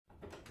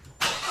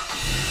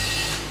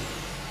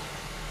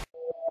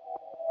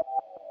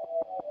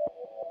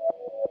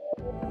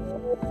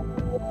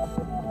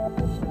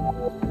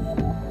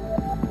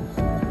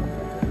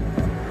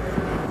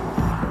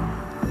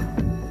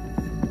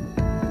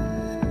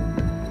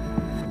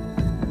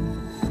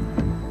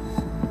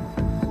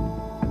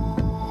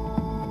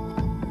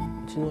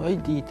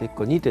i-DTEC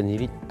 2.2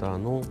 リッター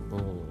の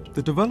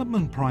The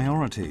development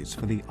priorities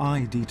for the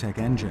i-DTEC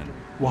engine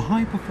were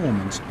high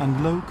performance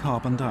and low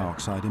carbon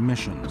dioxide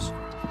emissions.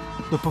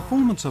 The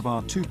performance of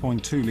our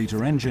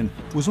 2.2-litre engine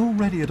was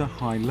already at a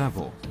high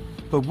level,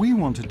 but we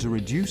wanted to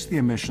reduce the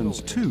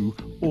emissions to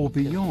or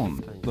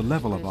beyond the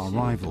level of our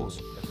rivals,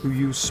 who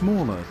use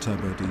smaller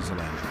turbo diesel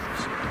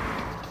engines.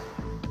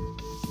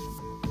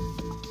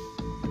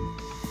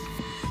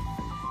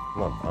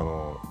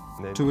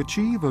 To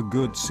achieve a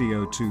good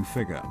CO2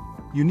 figure,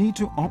 you need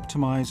to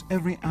optimize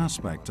every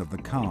aspect of the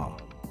car.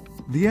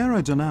 The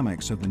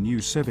aerodynamics of the new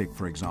Civic,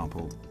 for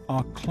example,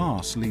 are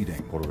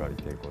class-leading.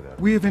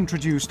 We have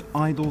introduced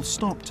idle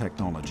stop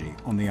technology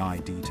on the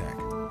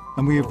i-DTEC,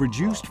 and we have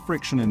reduced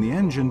friction in the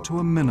engine to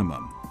a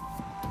minimum,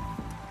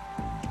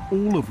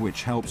 all of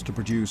which helps to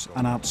produce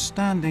an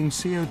outstanding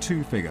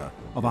CO2 figure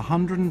of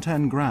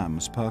 110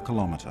 grams per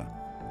kilometer.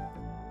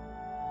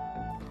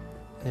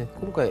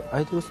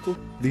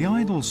 The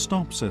idle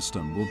stop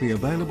system will be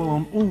available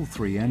on all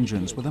three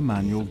engines with a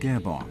manual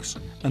gearbox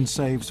and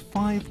saves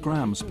 5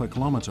 grams per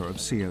kilometer of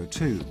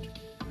CO2.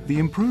 The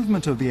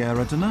improvement of the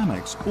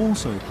aerodynamics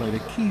also played a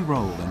key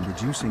role in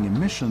reducing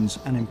emissions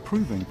and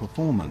improving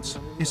performance,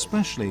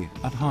 especially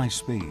at high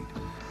speed.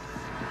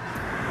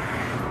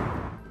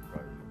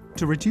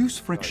 To reduce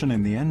friction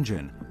in the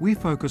engine, we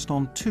focused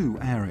on 2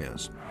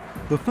 areas.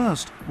 The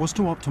first was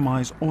to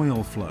optimize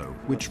oil flow,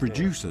 which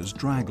reduces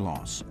drag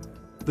loss.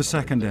 The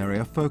second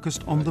area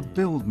focused on the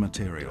build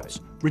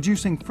materials,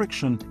 reducing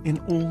friction in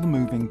all the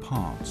moving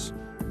parts.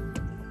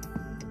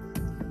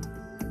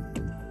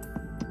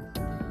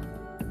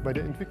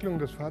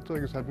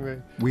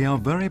 We are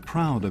very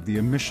proud of the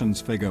emissions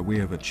figure we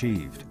have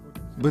achieved.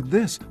 But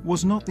this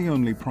was not the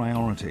only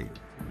priority.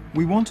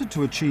 We wanted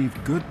to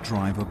achieve good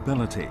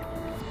drivability,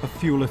 a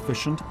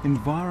fuel-efficient,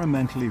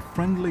 environmentally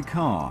friendly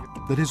car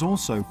that is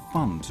also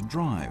fun to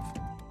drive.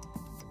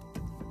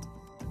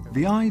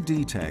 The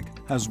i-DTEC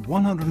has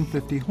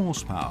 150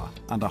 horsepower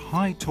and a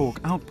high torque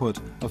output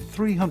of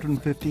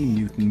 350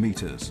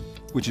 Newton-meters,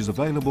 which is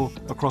available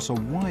across a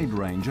wide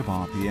range of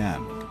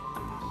RPM.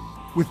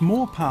 With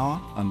more power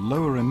and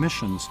lower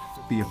emissions,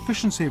 the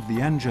efficiency of the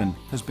engine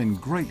has been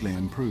greatly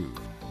improved.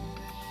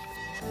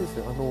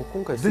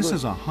 This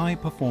is a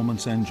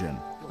high-performance engine,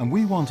 and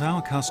we want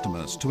our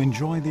customers to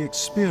enjoy the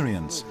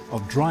experience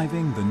of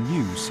driving the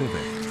new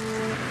Civic.